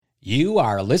You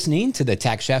are listening to the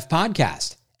Tech Chef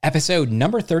Podcast, episode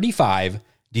number 35,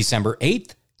 December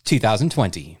 8th,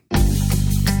 2020.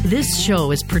 This show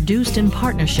is produced in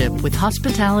partnership with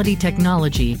Hospitality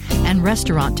Technology and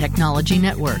Restaurant Technology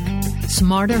Network.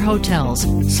 Smarter hotels,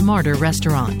 smarter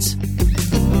restaurants.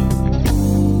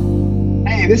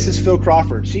 Hey, this is Phil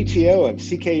Crawford, CTO of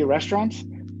CKE Restaurants.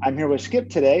 I'm here with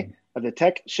Skip today of the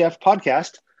Tech Chef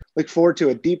Podcast. Look forward to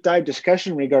a deep dive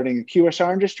discussion regarding the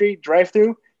QSR industry,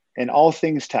 drive-thru, and all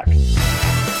things tech.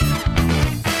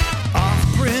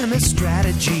 Off-premise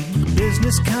strategy,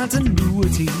 business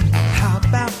continuity. How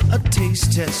about a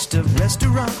taste test of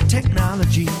restaurant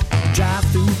technology?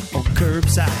 Drive-thru or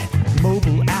curbside,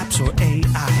 mobile apps or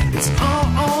AI. It's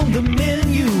all on the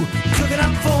menu, cooking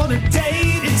up for the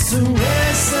day. It's a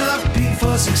recipe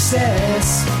for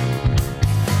success.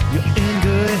 You're in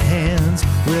good hands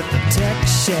with the Tech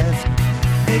Chef.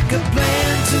 Make a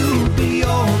plan to be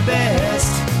your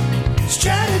best.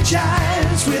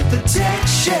 Strategize with the Tech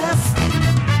Chef.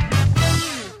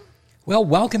 Well,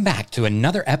 welcome back to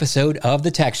another episode of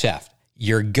the Tech Chef,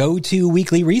 your go-to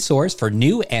weekly resource for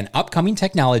new and upcoming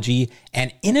technology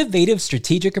and innovative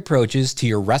strategic approaches to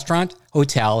your restaurant,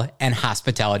 hotel, and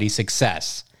hospitality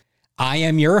success. I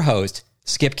am your host,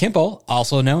 Skip Kimple,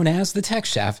 also known as the Tech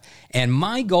Chef, and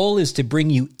my goal is to bring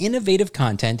you innovative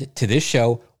content to this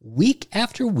show week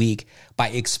after week by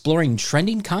exploring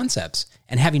trending concepts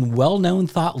and having well-known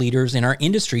thought leaders in our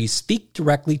industry speak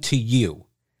directly to you.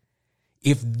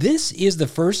 If this is the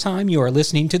first time you are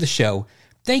listening to the show,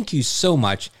 thank you so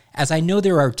much, as I know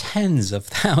there are tens of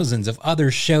thousands of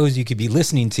other shows you could be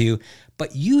listening to,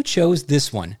 but you chose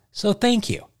this one, so thank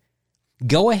you.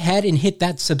 Go ahead and hit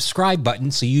that subscribe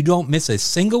button so you don't miss a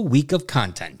single week of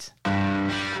content.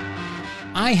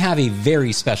 I have a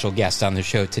very special guest on the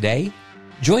show today.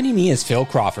 Joining me is Phil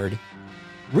Crawford.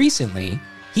 Recently,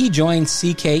 he joined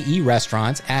CKE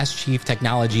Restaurants as Chief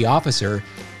Technology Officer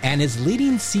and is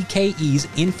leading CKE's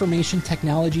information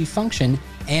technology function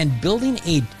and building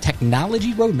a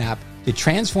technology roadmap to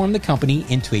transform the company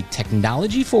into a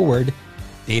technology-forward,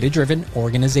 data-driven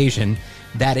organization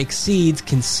that exceeds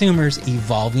consumers'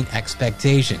 evolving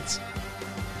expectations.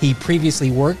 He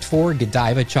previously worked for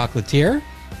Godiva Chocolatier,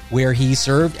 where he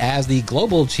served as the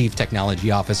Global Chief Technology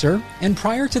Officer, and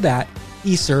prior to that,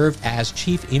 he served as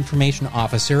Chief Information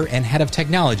Officer and Head of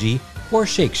Technology for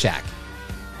Shake Shack.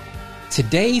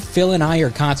 Today, Phil and I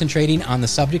are concentrating on the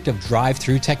subject of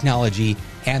drive-thru technology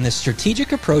and the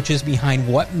strategic approaches behind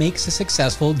what makes a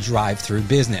successful drive-thru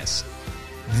business.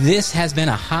 This has been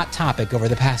a hot topic over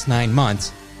the past 9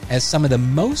 months, as some of the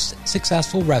most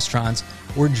successful restaurants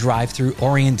were drive-thru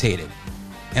orientated.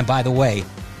 And by the way,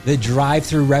 the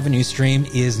drive-thru revenue stream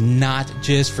is not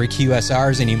just for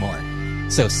QSRs anymore.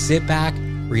 So sit back,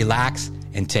 relax,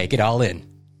 and take it all in.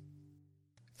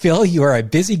 Phil, you are a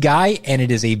busy guy, and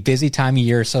it is a busy time of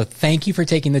year, so thank you for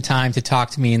taking the time to talk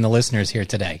to me and the listeners here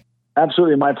today.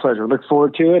 Absolutely, my pleasure. Look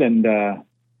forward to it, and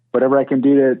whatever I can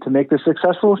do to make this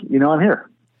successful, I'm here.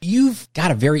 You've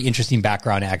got a very interesting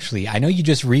background, actually. I know you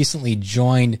just recently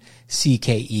joined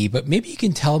CKE, but maybe you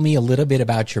can tell me a little bit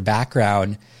about your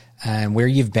background and where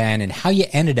you've been and how you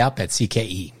ended up at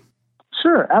CKE.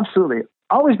 Sure, absolutely.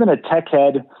 Always been a tech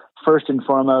head first and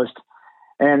foremost.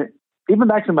 And even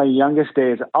back to my youngest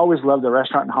days, I always loved the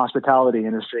restaurant and hospitality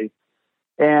industry.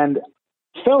 And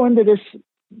fell into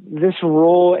this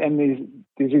role and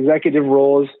these executive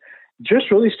roles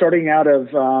just really starting out of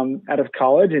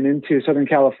college and into Southern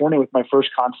California with my first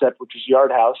concept, which was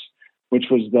Yard House, which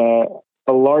was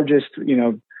the largest,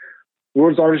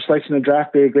 world's largest selection of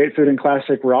draft beer, great food, and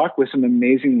classic rock, with some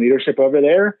amazing leadership over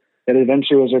there that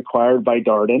eventually was acquired by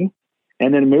Darden,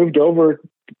 and then moved over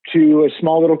to a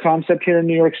small little concept here in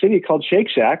New York City called Shake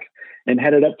Shack and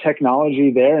headed up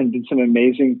technology there and did some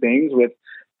amazing things with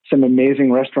some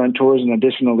amazing restaurateurs and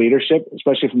additional leadership,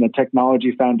 especially from the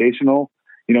technology foundational,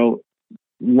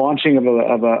 launching of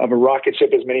a rocket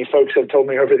ship, as many folks have told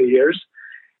me over the years.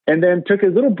 And then took a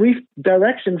little brief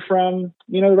direction from,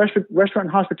 the restaurant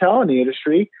and hospitality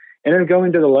industry, and then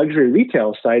going to the luxury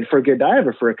retail side for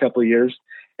Godiva for a couple of years.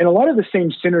 And a lot of the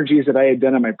same synergies that I had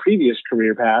done on my previous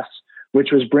career paths,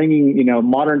 which was bringing,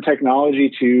 modern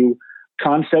technology to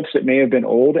concepts that may have been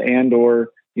old and or,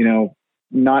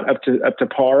 not up to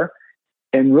par,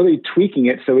 and really tweaking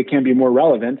it so it can be more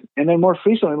relevant. And then more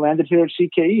recently landed here at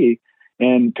CKE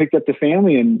and picked up the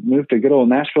family and moved to good old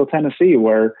Nashville, Tennessee,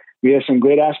 where we have some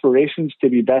great aspirations to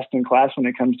be best in class when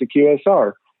it comes to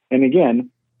QSR. And again,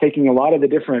 taking a lot of the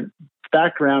different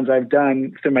backgrounds I've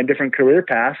done through my different career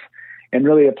paths and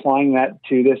really applying that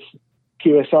to this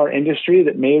QSR industry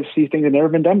that may have seen things that have never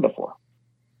been done before.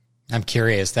 I'm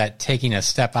curious that taking a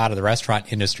step out of the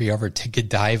restaurant industry over to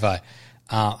Godiva,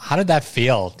 how did that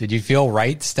feel? Did you feel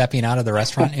right stepping out of the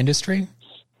restaurant industry?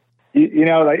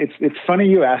 It's funny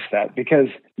you asked that, because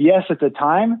yes, at the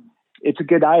time, it's a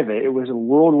Godiva. It was a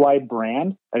worldwide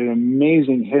brand, an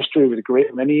amazing history with a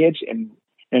great lineage and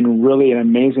really an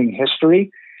amazing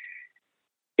history.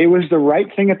 It was the right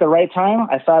thing at the right time.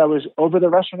 I thought I was over the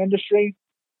restaurant industry,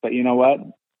 but you know what?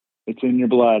 It's in your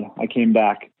blood. I came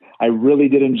back. I really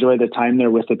did enjoy the time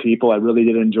there with the people. I really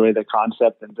did enjoy the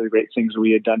concept and the great things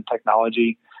we had done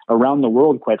technology around the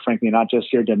world, quite frankly, not just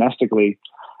here domestically.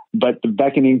 But the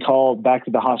beckoning call back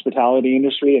to the hospitality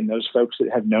industry, and those folks that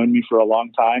have known me for a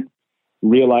long time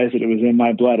realized that it was in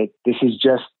my blood. This is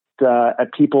just a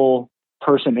people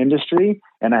person industry,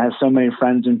 and I have so many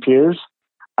friends and peers.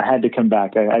 I had to come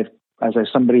back.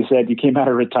 Somebody said, you came out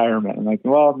of retirement. I'm like,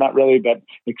 well, not really, but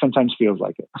it sometimes feels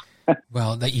like it.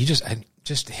 Well, that you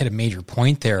just hit a major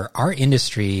point there. Our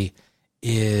industry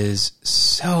is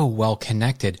so well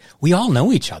connected. We all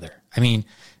know each other. I mean,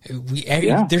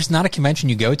 there's not a convention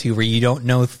you go to where you don't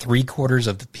know 3/4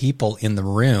 of the people in the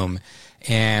room,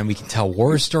 and we can tell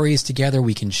war stories together.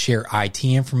 We can share IT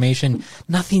information.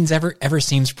 Nothing's ever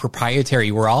seems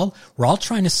proprietary. We're all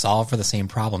trying to solve for the same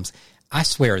problems. I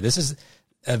swear, this is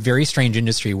a very strange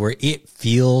industry where it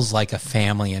feels like a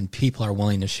family and people are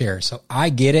willing to share. So I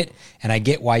get it, and I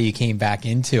get why you came back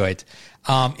into it.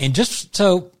 And just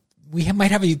so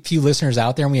might have a few listeners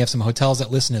out there, and we have some hotels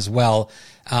that listen as well.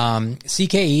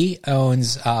 CKE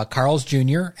owns Carl's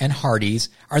Jr. and Hardee's.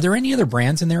 Are there any other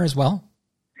brands in there as well?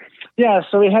 Yeah,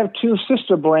 so we have two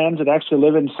sister brands that actually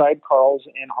live inside Carl's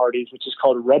and Hardee's, which is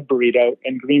called Red Burrito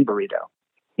and Green Burrito.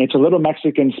 It's a little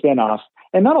Mexican spinoff,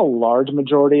 and not a large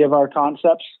majority of our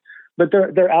concepts, but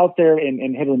they're out there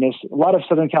in hit or miss. A lot of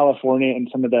Southern California and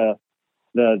some of the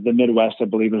Midwest, I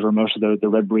believe, is where most of the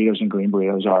Red Burritos and Green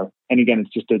Burritos are. And again,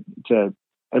 it's just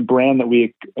a brand that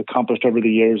we accomplished over the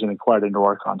years and acquired into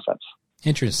our concepts.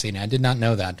 Interesting. I did not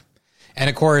know that. And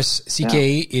of course,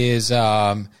 CKE is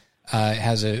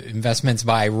has investments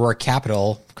by Roar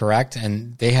Capital, correct?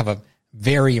 And they have a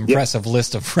very impressive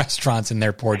list of restaurants in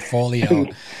their portfolio.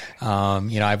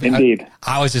 Indeed.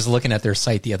 I was just looking at their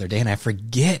site the other day, and I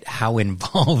forget how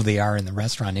involved they are in the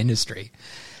restaurant industry.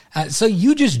 So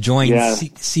you just joined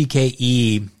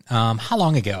CKE how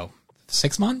long ago?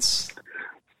 6 months?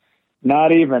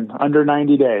 Not even, under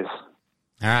 90 days.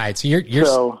 All right, so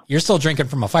you're still drinking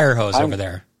from a fire hose over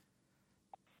there.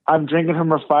 I'm drinking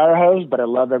from a fire hose, but I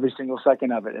love every single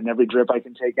second of it, and every drip I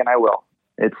can take in, I will.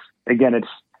 It's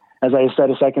as I said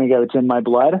a second ago, it's in my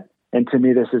blood, and to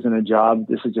me, this isn't a job.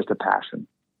 This is just a passion,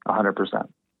 100%.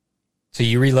 So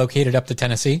you relocated up to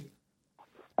Tennessee?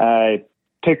 I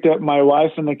picked up my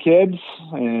wife and the kids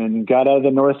and got out of the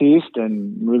Northeast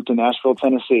and moved to Nashville,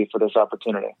 Tennessee for this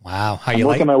opportunity. Wow. I'm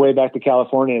working my way back to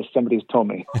California, as somebody's told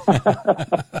me.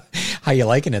 How you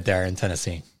liking it there in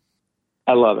Tennessee?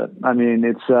 I love it. I mean,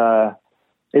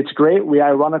 it's great. We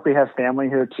ironically have family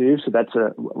here too, so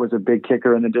was a big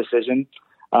kicker in the decision.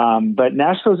 But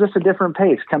Nashville is just a different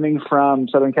pace, coming from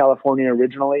Southern California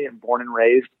originally and born and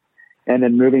raised, and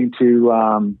then moving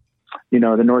to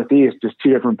the Northeast, just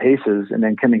two different paces, and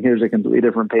then coming here is a completely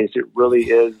different pace. It really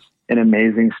is an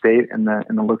amazing state in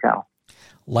the locale.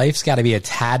 Life's got to be a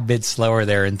tad bit slower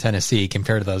there in Tennessee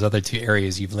compared to those other two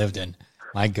areas you've lived in.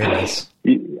 My goodness.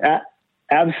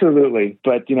 Absolutely.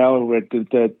 But, with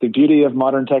the beauty of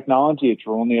modern technology, it's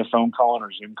only a phone call or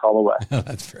Zoom call away.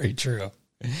 That's very true.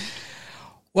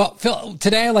 Well, Phil,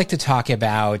 today I'd like to talk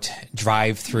about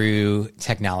drive-through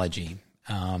technology.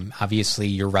 Obviously,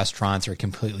 your restaurants are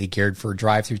completely geared for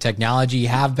drive-through technology,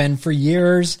 have been for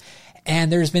years,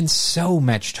 and there's been so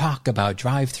much talk about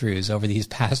drive-throughs over these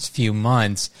past few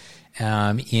months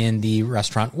in the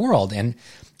restaurant world. And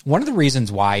one of the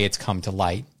reasons why it's come to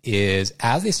light is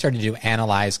as they started to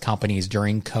analyze companies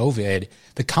during COVID,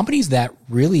 the companies that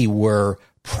really were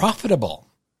profitable,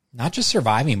 not just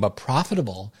surviving, but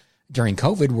profitable during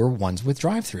COVID were ones with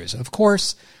drive-throughs. Of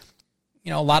course,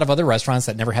 a lot of other restaurants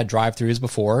that never had drive-throughs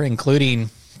before, including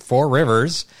Four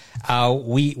Rivers,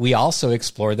 we also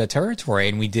explored the territory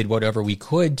and we did whatever we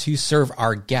could to serve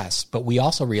our guests. But we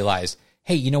also realized,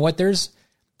 hey, you know what? There's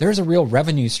a real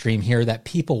revenue stream here that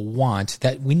people want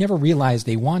that we never realized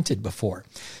they wanted before.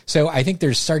 So I think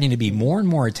there's starting to be more and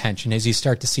more attention as you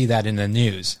start to see that in the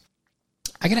news.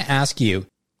 I got to ask you,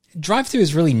 drive-through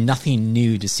is really nothing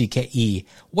new to CKE.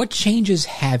 What changes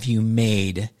have you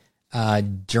made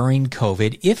during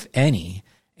COVID, if any,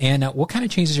 and what kind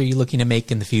of changes are you looking to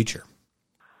make in the future?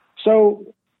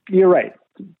 So you're right.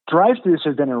 drive-thrus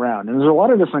have been around, and there's a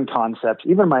lot of different concepts.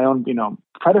 Even my own,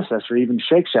 predecessor, even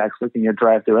Shake Shack's looking at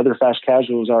drive-thru. Other fast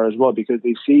casuals are as well, because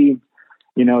they see,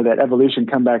 that evolution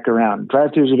come back around.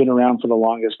 Drive-thrus have been around for the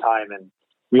longest time, and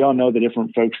we all know the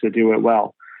different folks that do it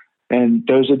well and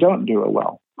those that don't do it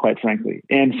well, quite frankly.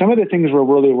 And some of the things we're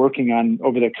really working on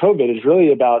over the COVID is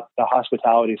really about the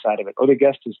hospitality side of it, or the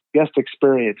guest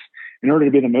experience, in order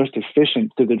to be the most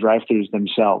efficient through the drive-thrus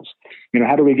themselves.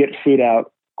 How do we get food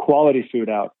out, quality food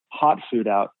out, hot food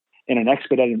out in an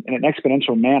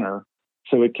exponential manner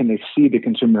so it can exceed the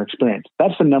consumer experience?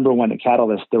 That's the number one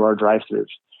catalyst through our drive-thrus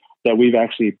that we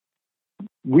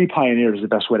pioneered, is the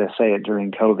best way to say it,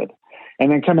 during COVID. And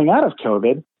then coming out of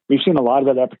COVID, we've seen a lot of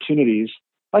other opportunities,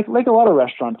 like a lot of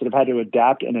restaurants that have had to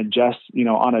adapt and adjust,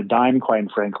 on a dime, quite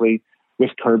frankly, with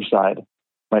curbside,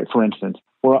 right, for instance,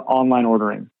 or online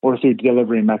ordering, or through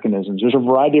delivery mechanisms. There's a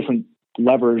variety of different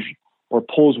levers or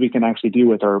pulls we can actually do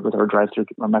with our drive-thru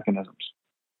mechanisms.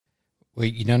 Well,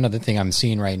 another thing I'm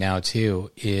seeing right now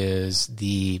too is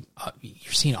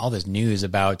you're seeing all this news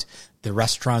about the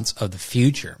restaurants of the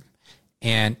future.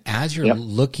 And as you're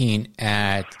looking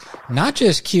at not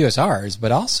just QSRs,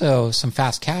 but also some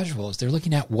fast casuals, they're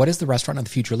looking at what does the restaurant of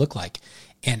the future look like?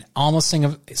 And almost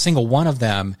single one of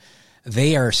them,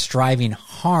 they are striving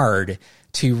hard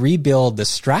to rebuild the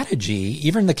strategy,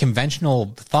 even the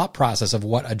conventional thought process of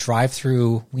what a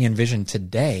drive-through we envision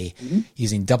today,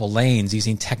 using double lanes,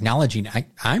 using technology.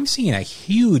 I'm seeing a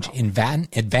huge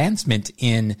advancement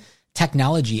in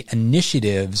technology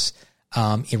initiatives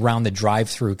around the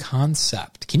drive-through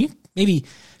concept. Can you maybe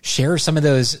share some of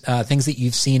those things that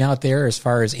you've seen out there as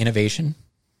far as innovation?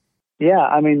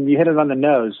 Yeah, you hit it on the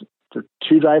nose. The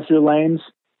 2 drive-through lanes,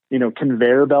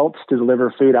 conveyor belts to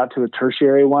deliver food out to a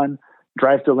tertiary one,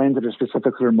 drive-through lanes that are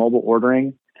specifically for mobile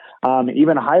ordering,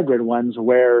 even hybrid ones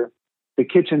where the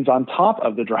kitchen's on top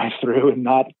of the drive-through and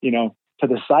not, to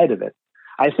the side of it.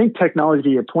 I think technology, to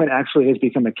your point, actually has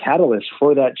become a catalyst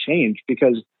for that change,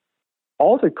 because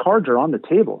all the cards are on the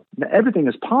table. Everything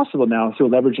is possible now through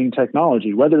leveraging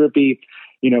technology, whether it be,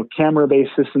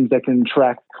 camera-based systems that can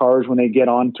track cars when they get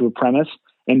onto a premise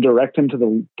and direct them to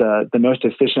the most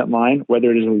efficient line,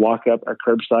 whether it is a walk-up, a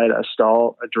curbside, a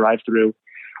stall, a drive-through,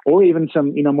 or even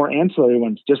some, more ancillary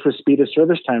ones, just for speed of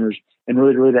service timers, and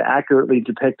really to accurately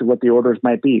depict what the orders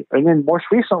might be. And then most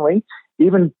recently,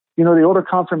 even, the order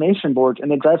confirmation boards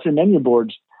and the drive-through menu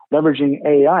boards leveraging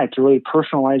AI to really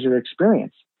personalize your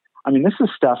experience. This is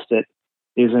stuff that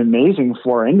is amazing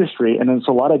for our industry, and it's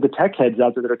a lot of the tech heads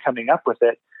out there that are coming up with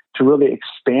it to really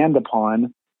expand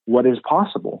upon what is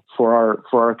possible for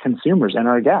our consumers and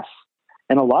our guests.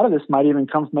 And a lot of this might even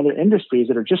come from other industries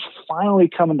that are just finally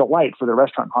coming to light for the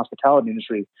restaurant and hospitality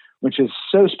industry, which is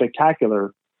so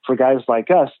spectacular for guys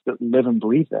like us that live and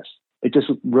breathe this. It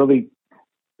just really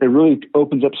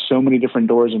opens up so many different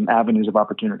doors and avenues of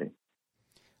opportunity.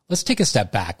 Let's take a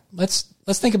step back. Let's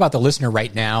think about the listener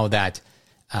right now that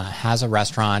has a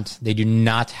restaurant. They do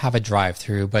not have a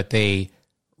drive-through, but they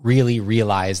really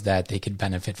realize that they could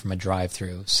benefit from a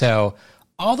drive-through. So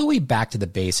all the way back to the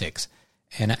basics.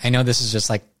 And I know this is just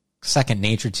like second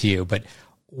nature to you, but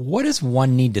what does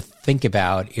one need to think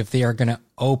about if they are going to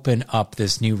open up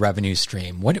this new revenue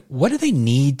stream? What do they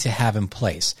need to have in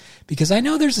place? Because I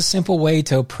know there's a simple way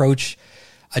to approach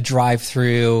a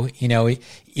drive-through.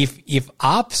 If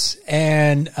ops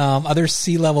and other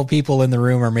C-level people in the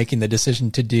room are making the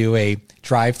decision to do a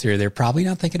drive-through, they're probably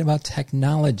not thinking about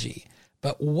technology.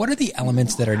 But what are the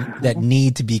elements that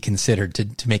need to be considered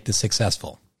to make this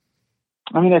successful?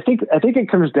 I think it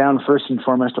comes down first and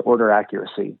foremost to order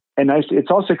accuracy. And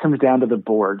it also comes down to the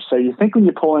board. So you think when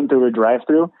you pull in through a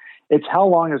drive-through, it's how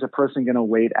long is a person going to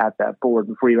wait at that board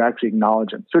before you actually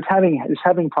acknowledge them. So it's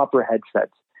having proper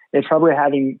headsets. It's probably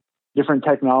having different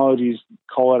technologies,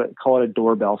 call it a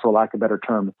doorbell for lack of a better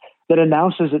term, that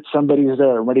announces that somebody's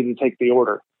there ready to take the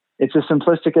order. It's as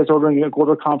simplistic as ordering an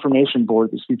order confirmation board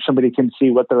so somebody can see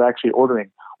what they're actually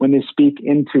ordering when they speak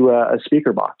into a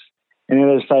speaker box. And on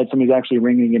the other side, somebody's actually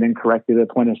ringing it in correctly to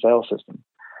the point of sale system.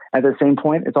 At the same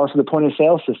point, it's also the point of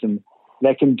sale system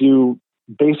that can do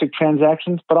basic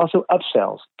transactions, but also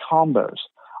upsells, combos.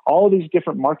 All of these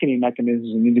different marketing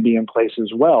mechanisms need to be in place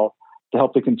as well to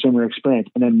help the consumer experience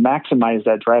and then maximize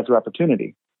that drive-through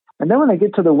opportunity. And then when they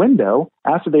get to the window,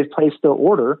 after they've placed their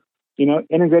order,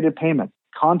 integrated payments,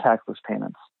 contactless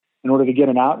payments in order to get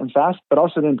them out and fast, but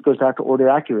also then it goes back to order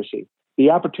accuracy. The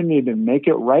opportunity to make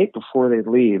it right before they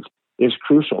leave is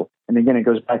crucial. And again, it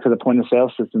goes back to the point of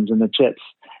sale systems and the chips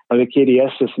or the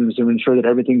KDS systems to ensure that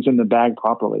everything's in the bag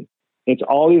properly. It's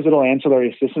all these little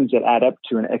ancillary systems that add up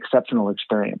to an exceptional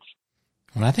experience.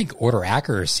 Well, I think order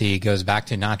accuracy goes back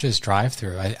to not just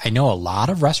drive-through. I know a lot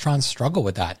of restaurants struggle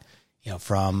with that,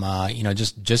 from,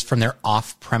 just from their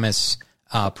off-premise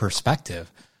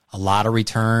perspective. A lot of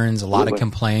returns, a lot of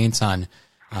complaints on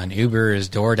Uber's,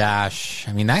 DoorDash.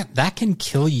 I mean, that can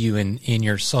kill you in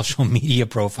your social media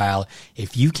profile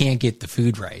if you can't get the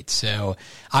food right. So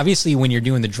obviously when you're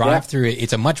doing the drive-through,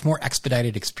 it's a much more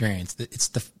expedited experience. It's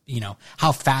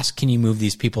how fast can you move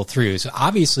these people through? So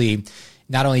obviously,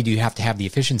 not only do you have to have the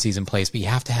efficiencies in place, but you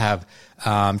have to have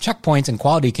checkpoints and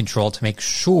quality control to make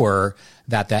sure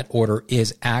that order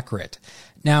is accurate.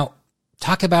 Now,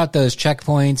 talk about those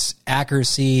checkpoints,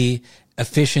 accuracy,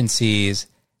 efficiencies.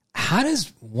 How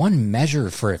does one measure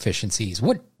for efficiencies?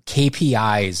 What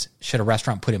KPIs should a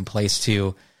restaurant put in place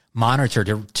to monitor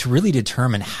to really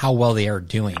determine how well they are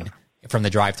doing from the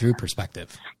drive-through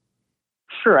perspective?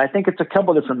 Sure, I think it's a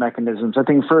couple different mechanisms. I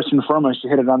think first and foremost, you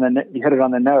hit it on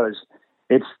the nose.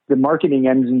 It's the marketing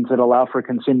engines that allow for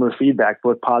consumer feedback,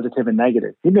 both positive and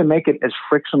negative. You can make it as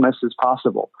frictionless as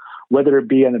possible, whether it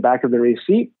be on the back of the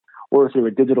receipt or through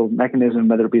a digital mechanism,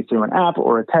 whether it be through an app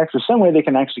or a text or some way they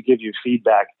can actually give you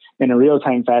feedback in a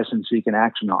real-time fashion so you can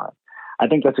action on it. I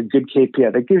think that's a good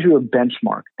KPI. That gives you a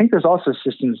benchmark. I think there's also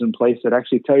systems in place that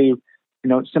actually tell you,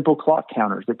 simple clock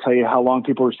counters that tell you how long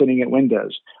people are sitting at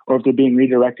windows or if they're being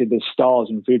redirected to stalls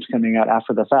and food's coming out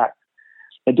after the fact.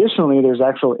 Additionally, there's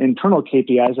actual internal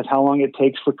KPIs of how long it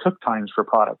takes for cook times for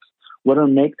products. What are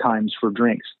make times for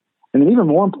drinks? And then even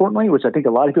more importantly, which I think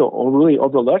a lot of people really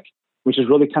overlook, which is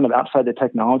really kind of outside the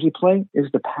technology play, is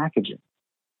the packaging.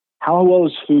 How well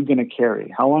is food going to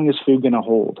carry? How long is food going to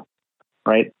hold?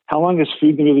 Right? How long is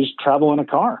food going to just travel in a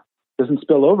car? Doesn't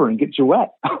spill over and get you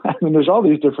wet. I mean, there's all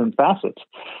these different facets.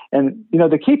 And,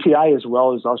 the KPI as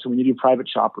well is also when you do private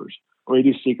shoppers or you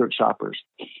do secret shoppers,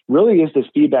 really is this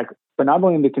feedback, but not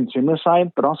only on the consumer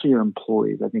side, but also your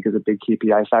employees, I think is a big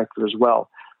KPI factor as well.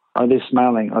 Are they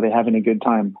smiling? Are they having a good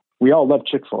time? We all love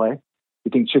Chick-fil-A.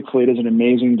 We think Chick-fil-A does an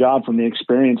amazing job from the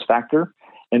experience factor,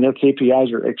 and their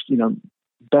KPIs are,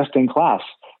 best in class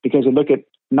because they look at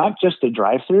not just the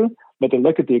drive-through, but they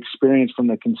look at the experience from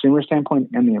the consumer standpoint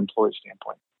and the employee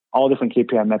standpoint. All different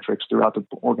KPI metrics throughout the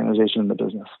organization and the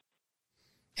business.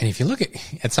 And if you look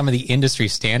at some of the industry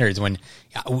standards, when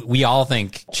we all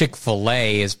think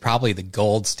Chick-fil-A is probably the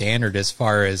gold standard as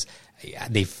far as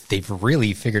they've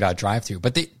really figured out drive-through,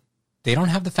 but they don't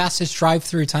have the fastest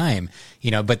drive-through time,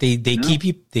 but they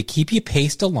keep you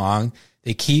paced along.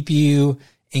 They keep you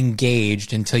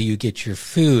engaged until you get your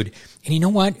food. And you know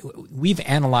what? We've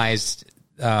analyzed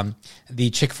the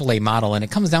Chick-fil-A model, and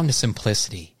it comes down to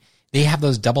simplicity. They have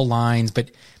those double lines,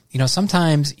 but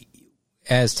sometimes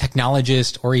as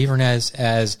technologists or even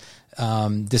as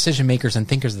decision makers and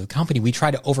thinkers of the company, we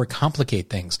try to overcomplicate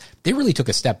things. They really took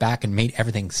a step back and made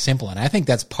everything simple, and I think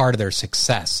that's part of their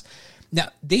success. Now,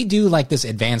 they do like this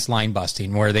advanced line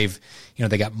busting where they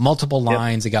got multiple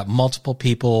lines, they got multiple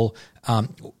people.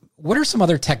 What are some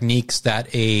other techniques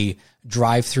that a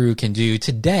drive-through can do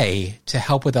today to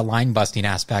help with the line busting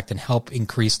aspect and help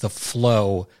increase the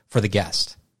flow for the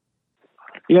guest?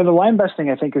 The line busting,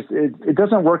 I think, it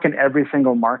doesn't work in every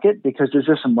single market because there's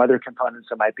just some weather components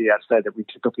that might be outside that we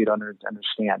typically don't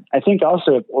understand. I think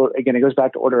also, again, it goes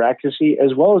back to order accuracy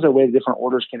as well as a way that different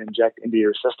orders can inject into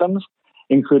your systems,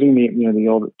 including the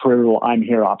old peripheral I'm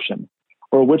here option,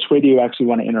 or which way do you actually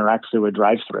want to interact through a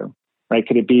drive-through, right?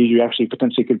 Could it be you actually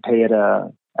potentially could pay at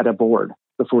a board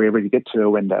before you ever get to a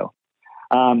window,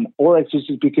 or it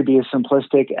could be as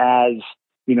simplistic as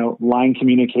line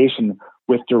communication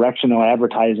with directional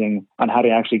advertising on how to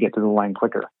actually get to the line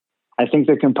quicker. I think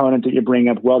the component that you bring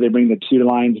up, they bring the two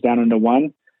lines down into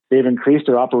one. They've increased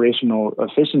their operational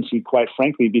efficiency, quite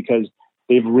frankly, because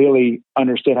they've really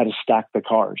understood how to stack the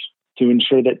cars to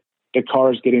ensure that the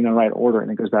car is getting the right order.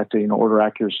 And it goes back to, order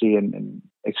accuracy and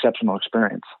exceptional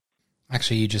experience.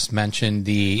 Actually, you just mentioned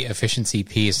the efficiency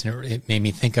piece, and it made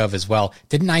me think of as well.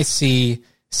 Didn't I see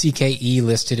CKE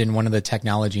listed in one of the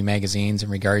technology magazines in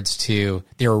regards to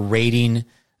they were rating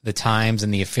the times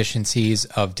and the efficiencies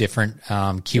of different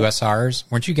QSRs?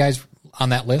 Weren't you guys on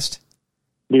that list?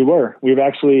 We were. We've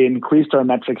actually increased our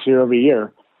metrics year over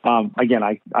year. Again,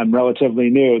 I'm relatively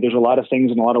new. There's a lot of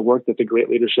things and a lot of work that the great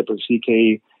leadership of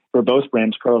CKE for both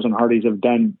brands, Carl's and Hardee's, have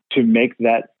done to make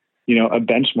that, a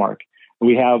benchmark.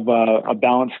 We have a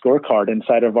balanced scorecard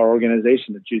inside of our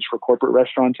organization that's used for corporate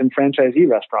restaurants and franchisee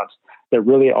restaurants that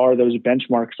really are those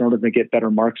benchmarks in order to get better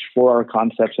marks for our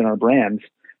concepts and our brands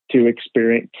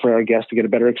for our guests to get a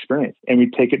better experience. And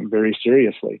we take it very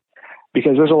seriously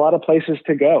because there's a lot of places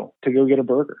to go get a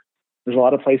burger. There's a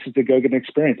lot of places to go get an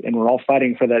experience, and we're all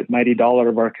fighting for that mighty dollar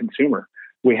of our consumer.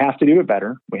 We have to do it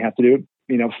better. We have to do it,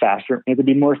 faster. You have to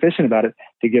be more efficient about it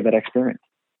to give that experience.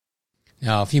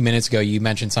 Now, a few minutes ago, you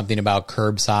mentioned something about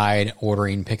curbside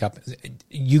ordering pickup.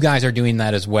 You guys are doing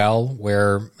that as well,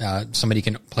 where somebody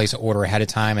can place an order ahead of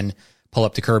time and pull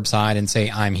up to curbside and say,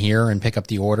 I'm here, and pick up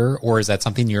the order? Or is that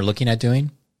something you're looking at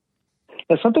doing?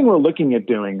 That's something we're looking at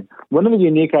doing. One of the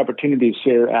unique opportunities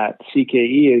here at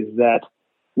CKE is that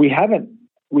we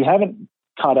haven't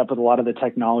caught up with a lot of the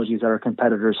technologies that our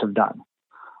competitors have done.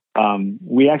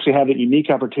 We actually have a unique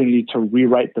opportunity to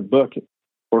rewrite the book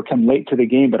or come late to the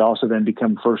game, but also then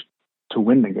become first to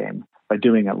win the game by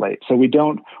doing it late. So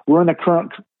we're in the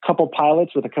current couple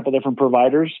pilots with a couple different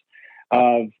providers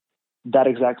of that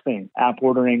exact thing: app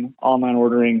ordering, online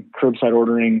ordering, curbside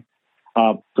ordering,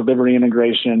 delivery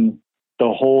integration,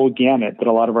 the whole gamut that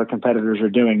a lot of our competitors are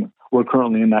doing. We're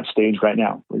currently in that stage right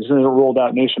now. This isn't rolled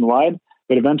out nationwide,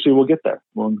 but eventually we'll get there.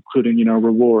 We'll including,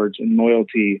 rewards and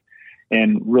loyalty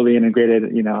and really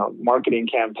integrated, marketing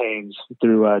campaigns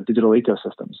through digital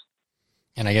ecosystems.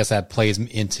 And I guess that plays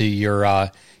into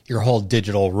your whole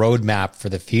digital roadmap for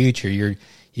the future.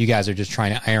 You guys are just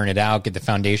trying to iron it out, get the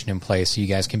foundation in place so you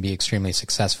guys can be extremely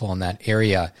successful in that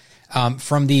area.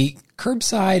 From the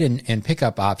curbside and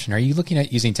pickup option, are you looking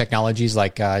at using technologies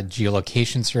like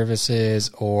geolocation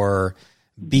services or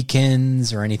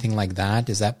beacons or anything like that?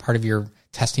 Is that part of your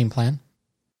testing plan?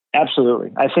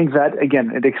 Absolutely. I think that,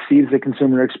 again, it exceeds the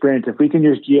consumer experience. If we can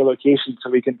use geolocation so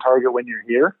we can target when you're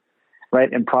here, right,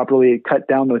 and properly cut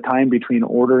down the time between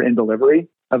order and delivery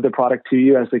of the product to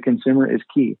you as the consumer is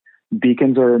key.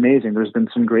 Beacons are amazing. There's been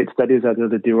some great studies out there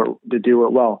to do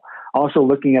it well. Also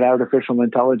looking at artificial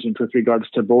intelligence with regards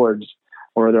to boards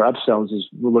or other upsells is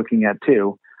we're looking at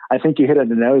too. I think you hit it on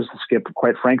the nose, Skip.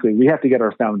 Quite frankly, we have to get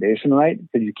our foundation right,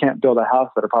 because you can't build a house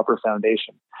without a proper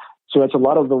foundation. So it's a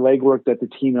lot of the legwork that the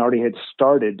team already had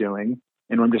started doing,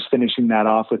 and I'm just finishing that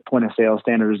off with point of sale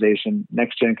standardization,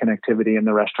 next gen connectivity in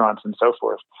the restaurants and so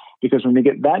forth. Because when we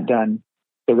get that done,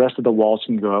 the rest of the walls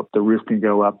can go up, the roof can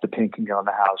go up, the paint can go in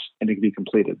the house, and it can be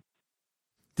completed.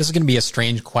 This is going to be a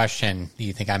strange question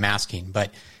you think I'm asking,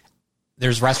 but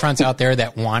there's restaurants out there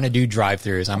that want to do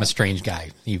drive-thrus. I'm a strange guy.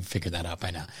 You've figured that out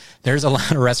by now. There's a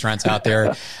lot of restaurants out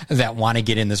there that want to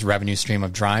get in this revenue stream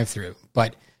of drive-thru,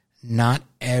 but not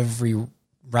every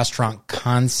restaurant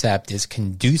concept is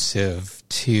conducive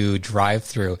to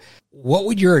drive-thru. What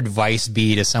would your advice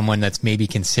be to someone that's maybe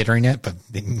considering it, but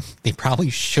they probably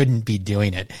shouldn't be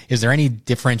doing it? Is there any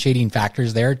differentiating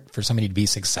factors there for somebody to be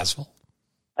successful?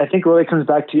 I think really comes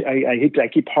back to, I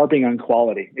keep harping on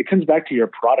quality. It comes back to your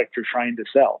product you're trying to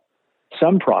sell.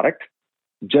 Some product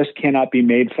just cannot be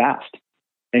made fast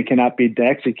and cannot be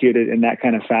executed in that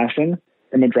kind of fashion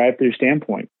from a drive-thru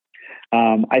standpoint.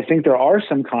 I think there are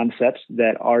some concepts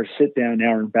that are sit-down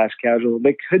hour and fast casual.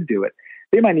 They could do it.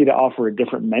 They might need to offer a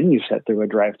different menu set through a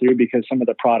drive-thru, because some of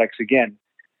the products, again,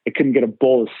 I couldn't get a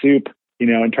bowl of soup,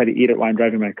 and try to eat it while I'm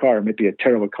driving my car. It might be a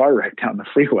terrible car ride down the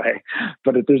freeway.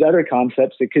 But if there's other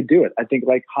concepts that could do it, I think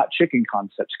like hot chicken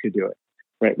concepts could do it,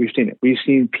 right? We've seen it. We've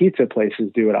seen pizza places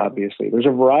do it, obviously. There's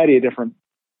a variety of different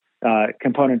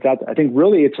components out there. I think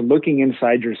really it's looking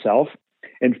inside yourself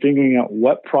and figuring out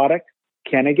what product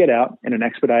can I get out in an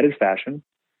expedited fashion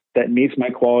that meets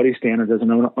my quality standards as an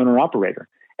owner-operator.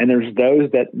 And there's those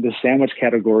that the sandwich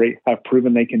category have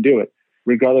proven they can do it,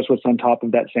 regardless what's on top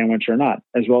of that sandwich or not,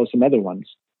 as well as some other ones.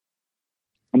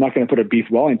 I'm not going to put a beef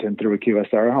Wellington through a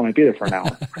QSR. I might be there for an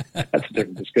hour. That's a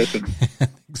different discussion.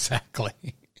 Exactly.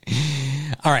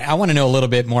 All right. I want to know a little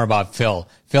bit more about Phil.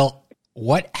 Phil,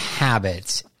 what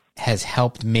habits has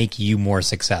helped make you more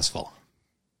succcesul?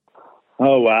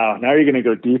 Oh, wow. Now you're going to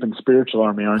go deep and spiritual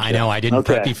on me, aren't you? I know. I didn't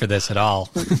prep you for this at all.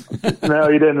 No,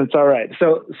 you didn't. It's all right.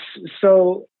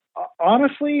 So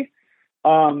honestly,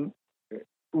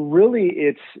 really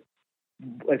it's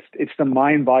the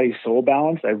mind, body, soul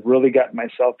balance I've really gotten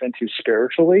myself into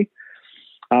spiritually.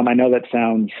 I know that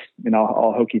sounds,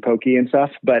 all hokey pokey and stuff,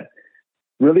 but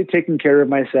really taking care of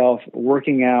myself,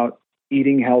 working out,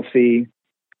 eating healthy,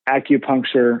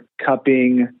 acupuncture,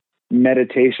 cupping,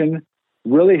 meditation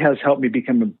really has helped me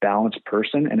become a balanced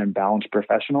person and a balanced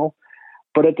professional.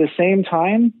 But at the same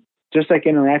time, just like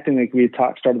interacting, like we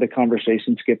started the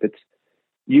conversation, Skip, it's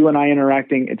you and I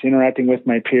interacting, it's interacting with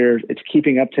my peers, it's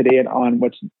keeping up to date on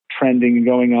what's trending and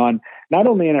going on, not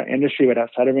only in our industry, but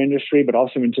outside of our industry, but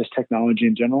also in just technology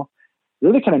in general,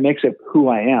 really kind of makes it who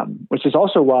I am, which is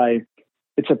also why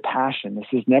it's a passion. This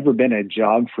has never been a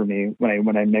job for me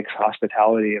when I mix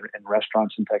hospitality and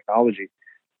restaurants and technology.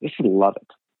 I just love it.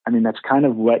 I mean, that's kind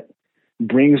of what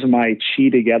brings my chi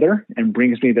together and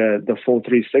brings me the full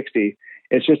 360.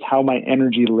 It's just how my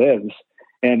energy lives.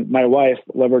 And my wife,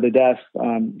 love her to death.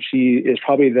 She is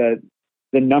probably the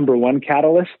the number one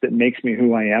catalyst that makes me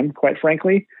who I am, quite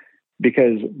frankly,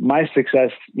 because my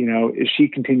success, is she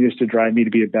continues to drive me to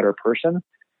be a better person,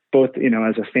 both,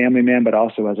 as a family man, but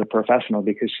also as a professional,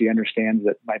 because she understands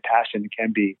that my passion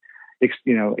can be,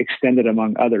 extended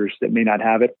among others that may not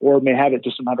have it or may have it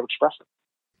just don't know how to express it.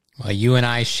 Well, you and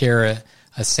I share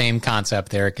a same concept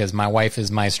there, because my wife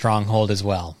is my stronghold as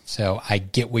well. So I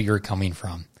get where you're coming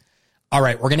from. All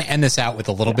right, we're going to end this out with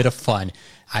a little bit of fun.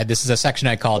 This is a section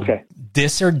I called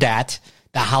This or Dat,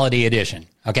 the holiday edition.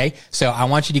 Okay, so I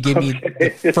want you to give me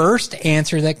the first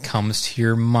answer that comes to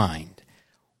your mind.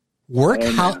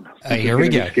 Here we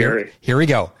go. Here we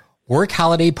go. Work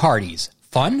holiday parties,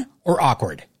 fun or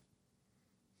awkward?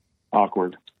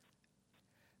 Awkward.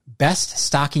 Best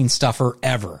stocking stuffer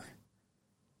ever?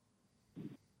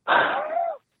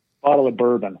 Bottle of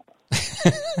bourbon.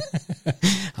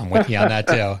 I'm with you on that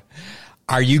too.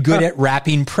 Are you good at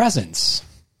wrapping presents?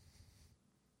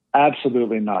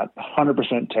 Absolutely not.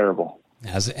 100% terrible.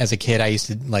 As a kid, I used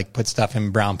to put stuff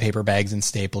in brown paper bags and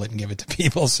staple it and give it to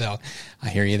people. So I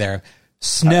hear you there.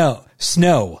 Snow,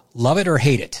 love it or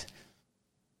hate it?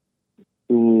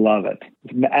 Love it.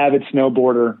 I'm an avid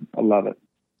snowboarder. I love it.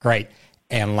 Great.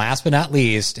 And last but not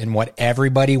least, and what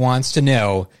everybody wants to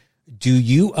know, do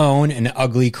you own an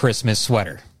ugly Christmas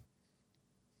sweater?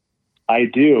 I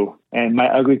do. And my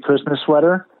ugly Christmas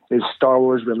sweater is Star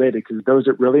Wars related, because those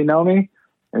that really know me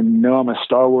and know I'm a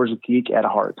Star Wars geek at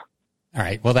heart. All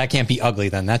right. Well, that can't be ugly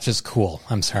then. That's just cool.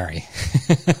 I'm sorry.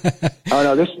 Oh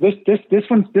no, this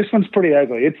one's pretty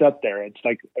ugly. It's up there.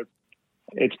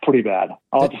 It's pretty bad.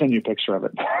 I'll have to send you a picture of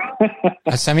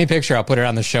it. Send me a picture. I'll put it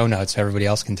on the show notes so everybody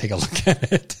else can take a look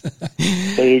at it.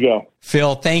 There you go.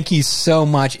 Phil, thank you so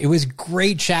much. It was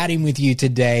great chatting with you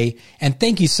today. And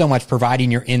thank you so much for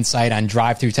providing your insight on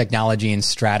drive-through technology and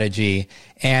strategy.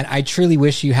 And I truly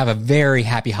wish you have a very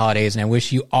happy holidays, and I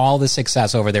wish you all the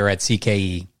success over there at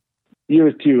CKE.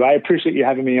 You too. I appreciate you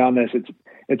having me on this.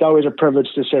 It's always a privilege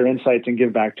to share insights and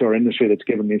give back to our industry that's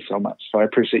given me so much. So I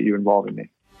appreciate you involving me.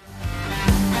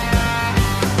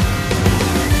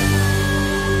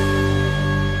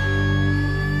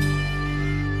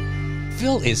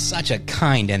 Phil is such a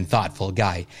kind and thoughtful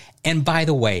guy. And by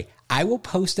the way, I will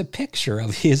post a picture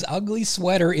of his ugly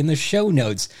sweater in the show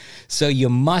notes, so you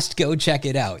must go check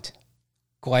it out.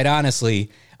 Quite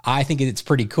honestly, I think it's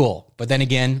pretty cool. But then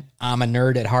again, I'm a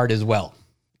nerd at heart as well.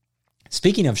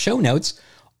 Speaking of show notes,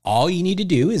 all you need to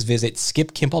do is visit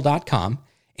skipkimpel.com.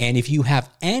 And if you have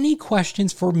any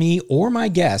questions for me or my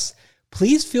guests,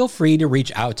 please feel free to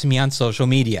reach out to me on social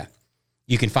media.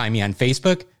 You can find me on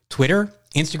Facebook, Twitter,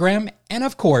 Instagram, and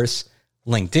of course,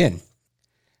 LinkedIn.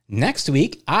 Next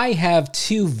week, I have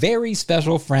two very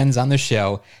special friends on the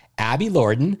show, Abby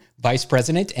Lorden, Vice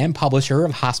President and Publisher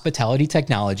of Hospitality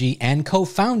Technology and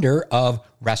co-founder of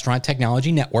Restaurant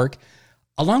Technology Network,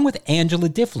 along with Angela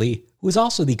Diffley, who is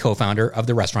also the co-founder of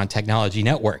the Restaurant Technology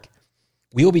Network.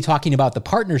 We will be talking about the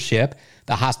partnership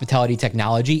the Hospitality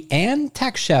Technology and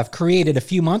Tech Chef created a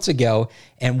few months ago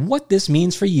and what this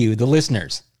means for you, the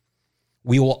listeners.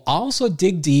 We will also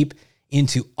dig deep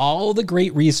into all the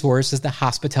great resources the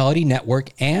Hospitality Network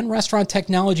and Restaurant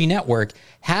Technology Network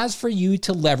has for you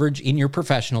to leverage in your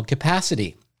professional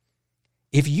capacity.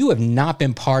 If you have not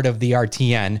been part of the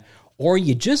RTN, or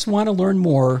you just want to learn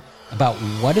more about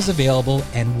what is available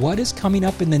and what is coming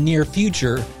up in the near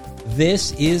future,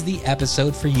 this is the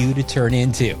episode for you to turn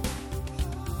into.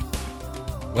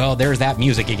 Well, there's that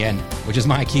music again, which is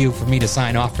my cue for me to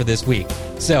sign off for this week.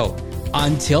 So,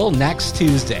 until next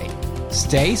Tuesday,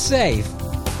 stay safe,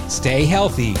 stay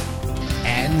healthy,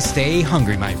 and stay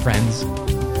hungry, my friends.